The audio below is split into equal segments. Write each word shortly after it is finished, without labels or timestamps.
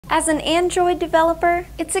As an Android developer,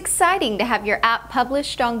 it's exciting to have your app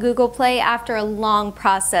published on Google Play after a long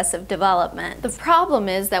process of development. The problem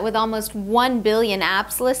is that with almost 1 billion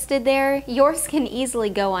apps listed there, yours can easily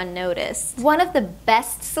go unnoticed. One of the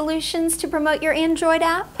best solutions to promote your Android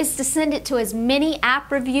app is to send it to as many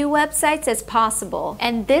app review websites as possible.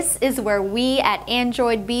 And this is where we at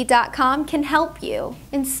AndroidBee.com can help you.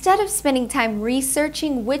 Instead of spending time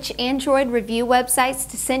researching which Android review websites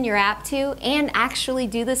to send your app to and actually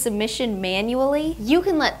do the submission manually, you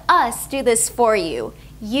can let us do this for you.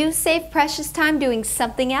 You save precious time doing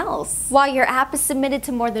something else, while your app is submitted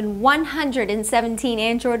to more than 117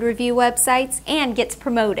 Android review websites and gets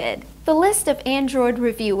promoted. The list of Android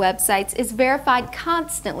review websites is verified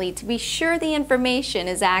constantly to be sure the information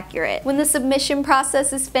is accurate. When the submission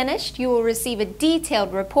process is finished, you will receive a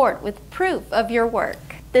detailed report with proof of your work.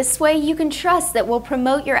 This way you can trust that we'll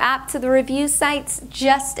promote your app to the review sites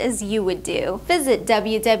just as you would do. Visit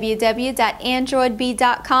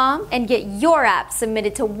www.androidbee.com and get your app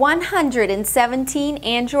submitted to 117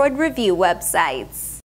 Android review websites.